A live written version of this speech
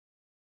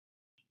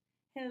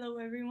Hello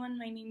everyone,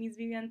 my name is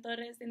Vivian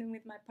Torres and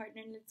with my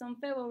partner Let's on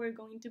Febo we're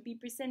going to be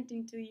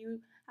presenting to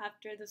you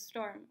After the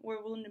Storm,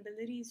 where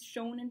vulnerability is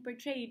shown and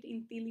portrayed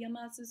in Thylias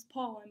Moss's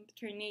poem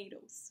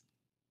Tornadoes.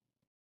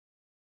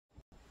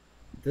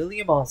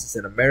 Thylias Moss is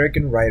an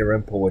American writer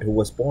and poet who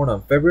was born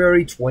on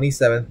February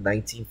 27,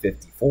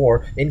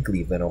 1954 in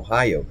Cleveland,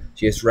 Ohio.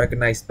 She is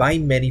recognized by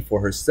many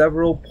for her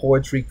several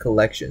poetry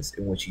collections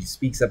in which she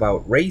speaks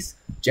about race,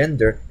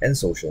 gender, and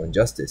social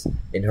injustice.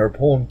 In her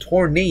poem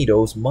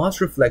Tornadoes, Moss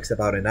reflects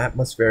about an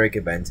atmospheric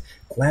event,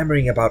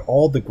 clamoring about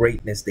all the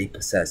greatness they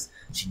possess.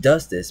 She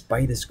does this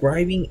by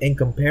describing and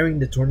comparing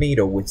the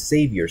tornado with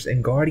saviors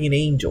and guardian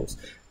angels.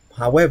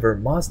 However,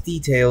 Moss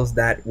details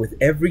that with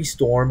every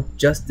storm,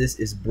 justice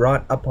is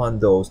brought upon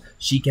those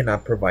she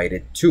cannot provide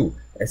it to,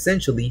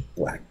 essentially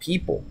black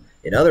people.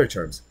 In other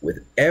terms,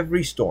 with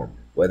every storm,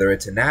 whether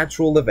it's a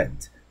natural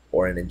event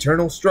or an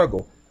internal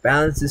struggle,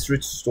 balance is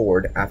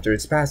restored after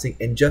its passing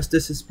and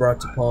justice is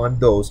brought upon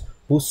those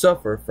who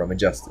suffer from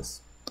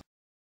injustice.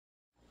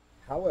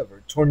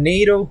 However,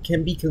 Tornado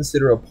can be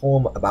considered a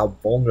poem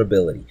about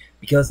vulnerability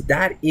because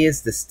that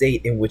is the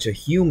state in which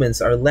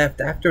humans are left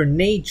after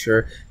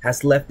nature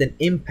has left an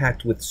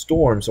impact with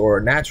storms or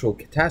natural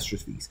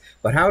catastrophes.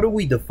 But how do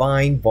we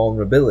define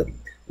vulnerability?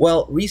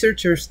 Well,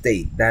 researchers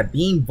state that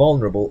being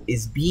vulnerable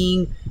is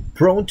being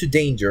prone to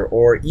danger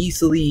or can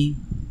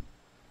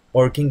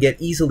get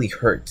easily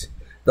hurt.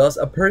 Thus,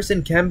 a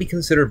person can be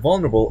considered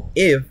vulnerable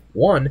if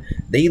 1.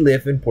 They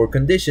live in poor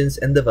conditions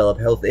and develop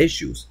health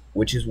issues,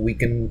 which is we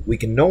can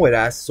know it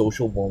as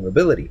social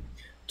vulnerability.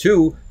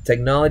 2.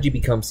 Technology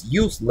becomes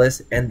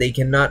useless and they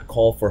cannot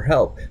call for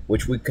help,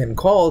 which we can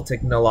call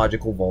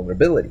technological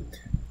vulnerability.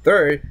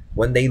 3rd,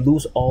 when they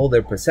lose all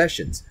their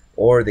possessions,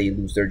 or they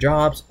lose their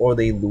jobs, or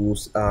they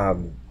lose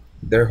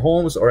their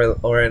homes or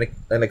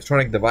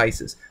electronic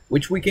devices,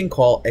 which we can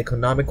call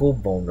economical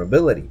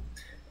vulnerability.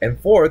 And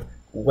 4th,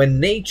 when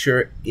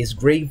nature is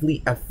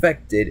gravely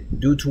affected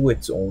due to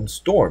its own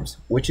storms,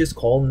 which is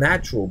called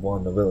natural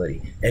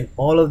vulnerability. And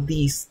all of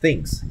these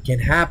things can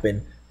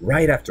happen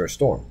right after a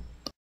storm.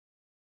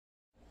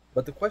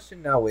 But the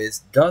question now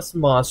is, does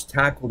Moss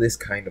tackle this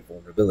kind of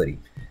vulnerability?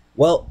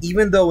 Well,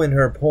 even though in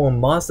her poem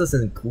Moss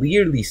doesn't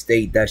clearly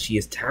state that she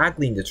is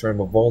tackling the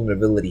term of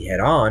vulnerability head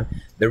on,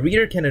 the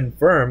reader can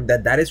infer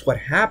that that is what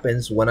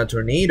happens when a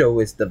tornado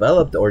is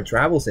developed or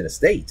travels in a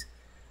state.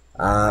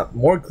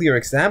 More clear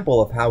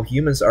example of how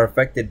humans are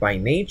affected by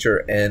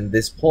nature, and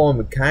this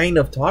poem kind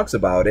of talks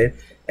about it,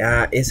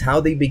 is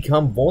how they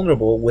become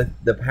vulnerable with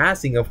the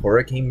passing of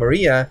Hurricane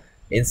Maria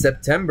in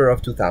September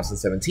of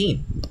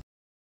 2017.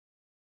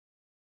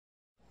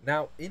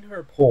 Now, in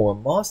her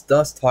poem, Moss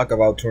does talk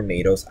about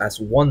tornadoes as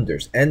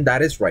wonders, and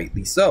that is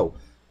rightly so.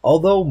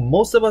 Although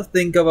most of us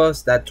think of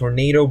us that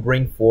tornado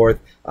bring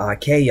forth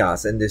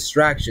chaos and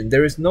distraction,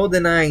 there is no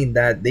denying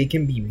that they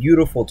can be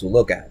beautiful to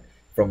look at.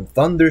 From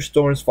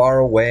thunderstorms far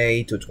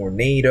away to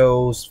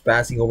tornadoes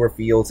passing over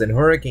fields and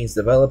hurricanes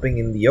developing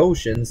in the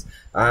oceans,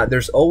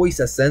 there's always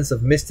a sense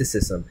of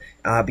mysticism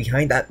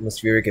behind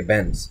atmospheric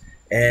events.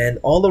 And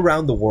all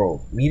around the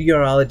world,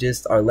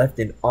 meteorologists are left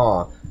in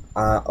awe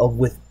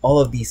with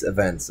all of these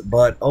events.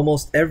 But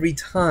almost every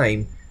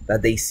time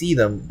that they see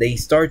them, they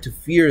start to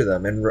fear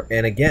them,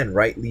 and again,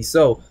 rightly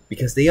so,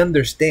 because they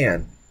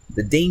understand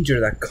the danger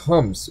that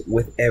comes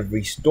with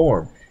every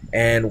storm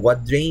and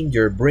what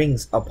danger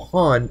brings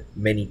upon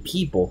many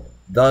people,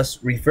 thus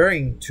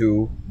referring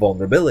to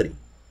vulnerability.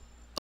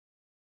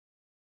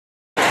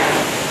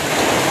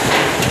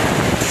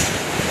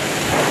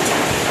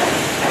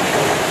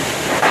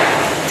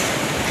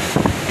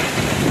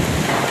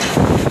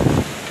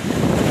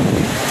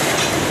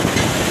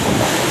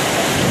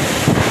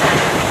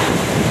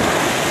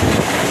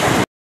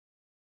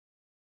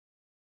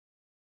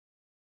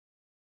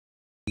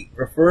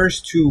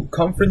 Refers to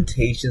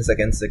confrontations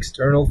against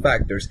external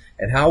factors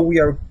and how we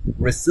are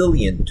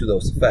resilient to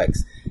those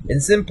effects. In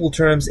simple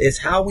terms, is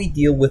how we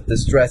deal with the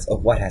stress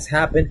of what has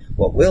happened,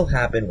 what will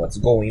happen, what's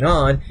going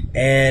on,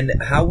 and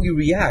how we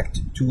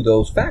react to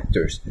those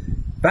factors.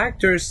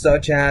 Factors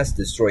such as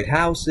destroyed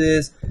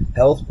houses,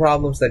 health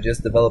problems that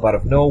just develop out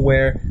of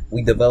nowhere.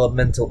 We develop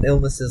mental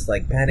illnesses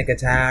like panic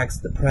attacks,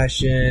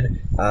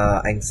 depression,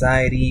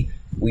 anxiety.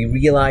 We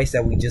realize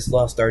that we just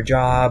lost our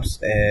jobs,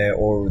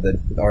 or that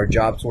our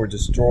jobs were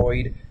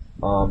destroyed,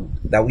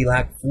 that we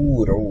lack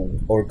food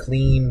or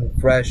clean,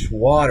 fresh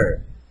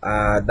water,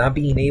 not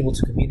being able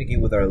to communicate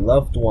with our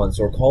loved ones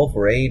or call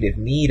for aid if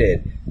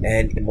needed,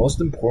 and most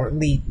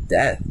importantly,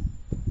 death.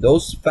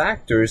 Those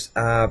factors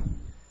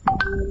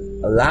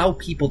allow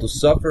people to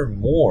suffer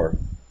more,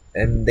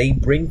 and they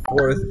bring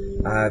forth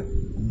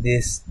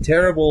this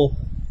terrible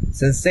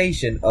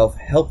sensation of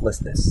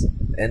helplessness,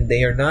 and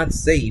they are not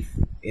safe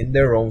in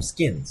their own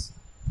skins.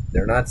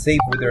 They're not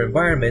safe with their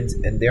environment,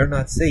 and they're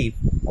not safe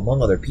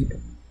among other people.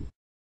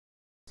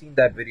 Seen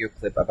that video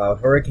clip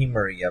about Hurricane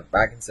Maria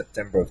back in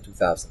September of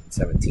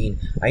 2017,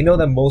 I know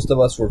that most of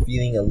us were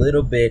feeling a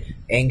little bit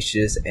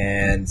anxious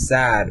and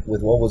sad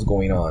with what was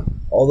going on.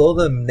 Although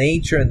the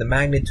nature and the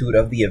magnitude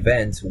of the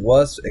event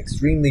was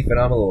extremely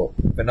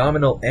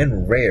phenomenal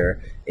and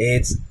rare,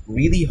 it's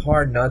really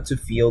hard not to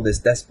feel this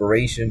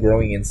desperation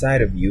growing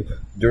inside of you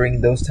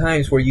during those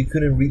times where you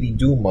couldn't really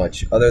do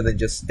much other than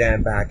just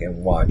stand back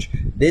and watch.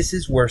 This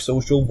is where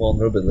social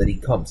vulnerability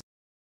comes.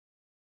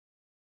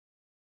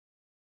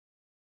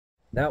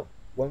 Now,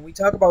 when we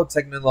talk about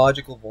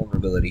technological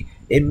vulnerability,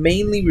 it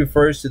mainly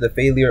refers to the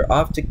failure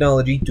of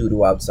technology due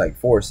to outside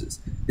forces.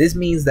 This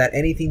means that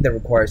anything that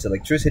requires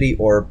electricity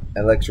or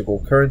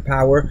electrical current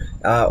power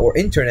or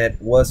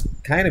internet was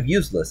kind of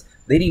useless,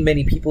 leading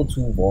many people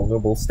to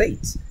vulnerable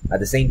states. At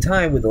the same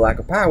time, with the lack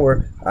of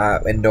power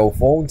and no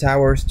phone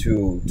towers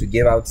to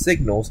give out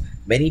signals,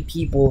 many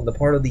people in the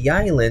part of the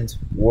island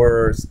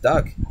were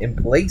stuck in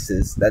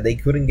places that they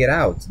couldn't get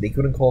out. They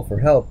couldn't call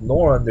for help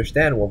nor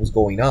understand what was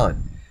going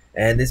on.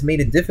 And this made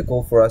it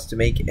difficult for us to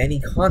make any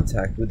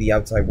contact with the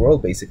outside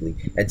world, basically.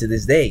 And to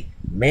this day,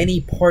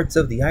 many parts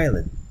of the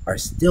island are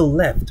still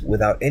left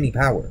without any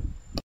power.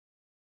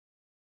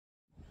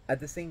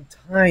 At the same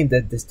time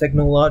that this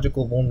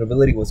technological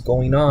vulnerability was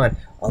going on,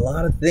 a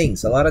lot of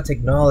things, a lot of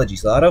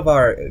technologies, a lot of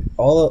our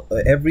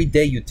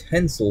everyday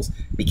utensils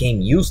became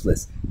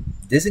useless.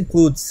 This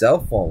includes cell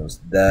phones,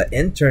 the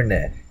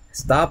internet,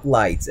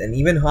 stoplights, and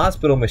even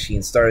hospital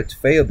machines started to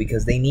fail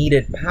because they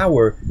needed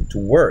power to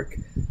work.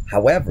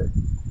 However,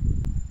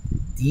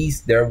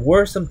 there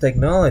were some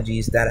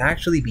technologies that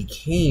actually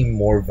became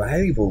more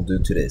valuable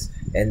due to this,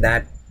 and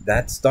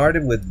that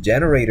started with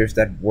generators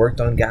that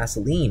worked on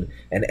gasoline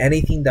and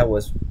anything that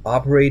was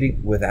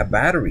operated with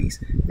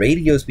batteries.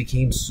 Radios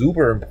became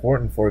super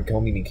important for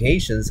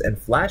communications, and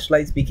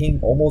flashlights became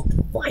almost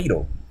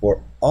vital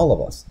for all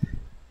of us.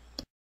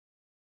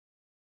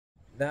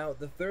 Now,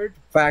 the third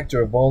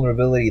factor of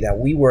vulnerability that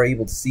we were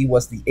able to see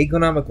was the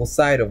economical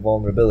side of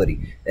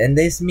vulnerability. And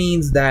this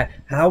means that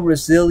how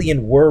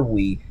resilient were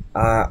we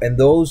in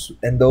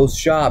those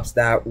shops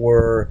that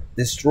were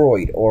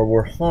destroyed or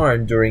were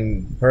harmed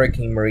during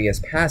Hurricane Maria's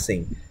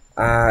passing.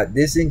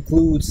 This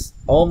includes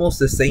almost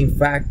the same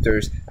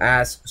factors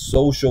as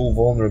social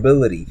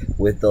vulnerability,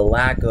 with the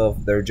lack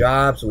of their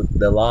jobs, with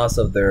the loss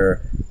of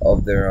their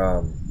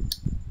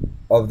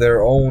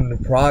own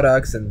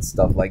products and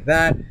stuff like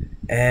that,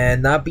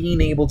 and not being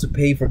able to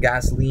pay for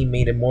gasoline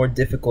made it more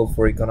difficult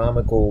for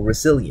economical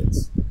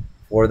resilience,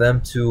 for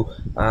them to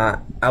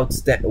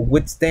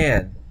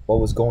withstand what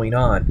was going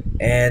on.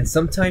 And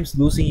sometimes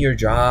losing your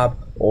job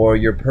or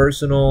your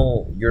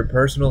personal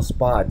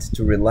spot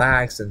to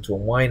relax and to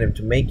unwind and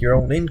to make your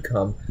own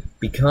income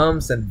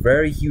becomes a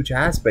very huge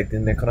aspect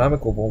in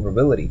economical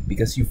vulnerability,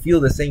 because you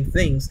feel the same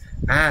things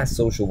as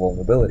social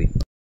vulnerability.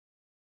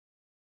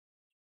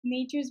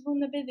 Nature's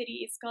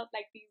vulnerability is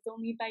characterized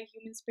only by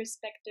humans'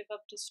 perspective of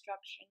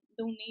destruction,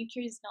 though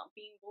nature is not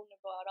being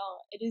vulnerable at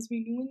all. It is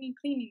renewing and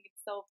cleaning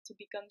itself to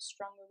become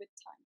stronger with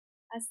time.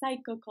 A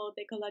cycle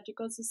called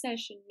ecological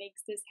succession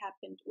makes this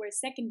happen, where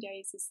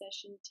secondary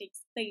succession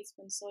takes place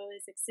when soil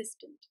is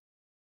existent.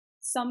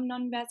 Some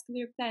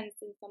non-vascular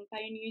plants and some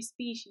pioneer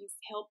species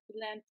help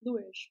the land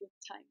flourish with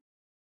time.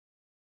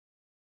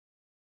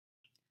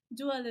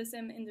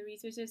 Dualism in the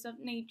resources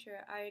of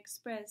nature are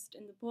expressed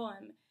in the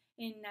poem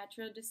in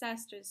natural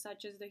disasters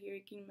such as the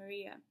Hurricane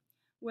Maria,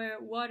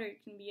 where water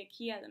can be a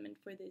key element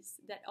for this,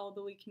 that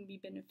although it can be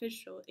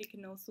beneficial, it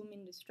can also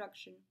mean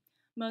destruction.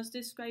 Moss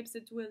describes the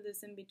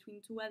dualism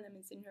between two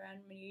elements in her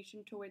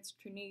admiration towards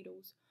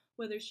tornadoes,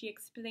 whether she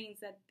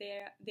explains that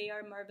they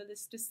are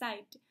marvelous to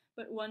sight,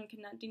 but one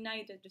cannot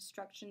deny the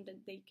destruction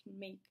that they can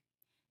make.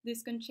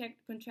 These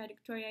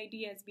contradictory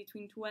ideas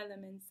between two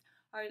elements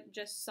are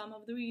just some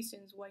of the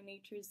reasons why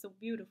nature is so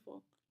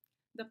beautiful.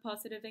 The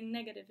positive and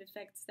negative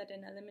effects that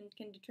an element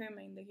can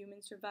determine the human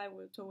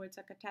survival towards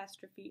a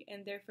catastrophe,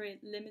 and therefore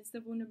it limits the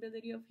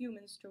vulnerability of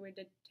humans toward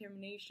the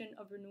determination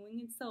of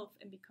renewing itself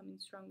and becoming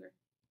stronger.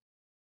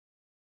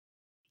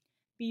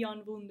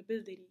 Beyond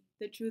vulnerability,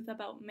 the truth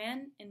about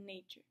man and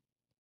nature.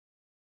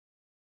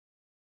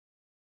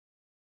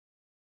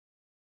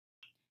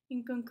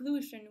 In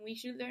conclusion, we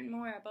should learn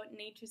more about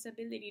nature's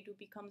ability to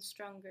become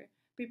stronger,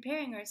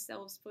 preparing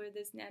ourselves for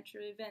these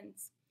natural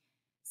events.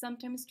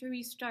 Sometimes to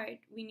restart,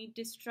 we need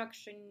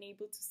destruction and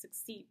able to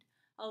succeed.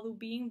 Although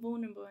being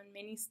vulnerable in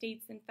many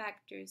states and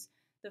factors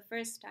the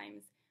first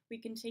times, we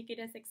can take it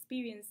as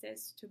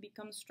experiences to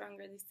become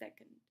stronger the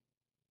second.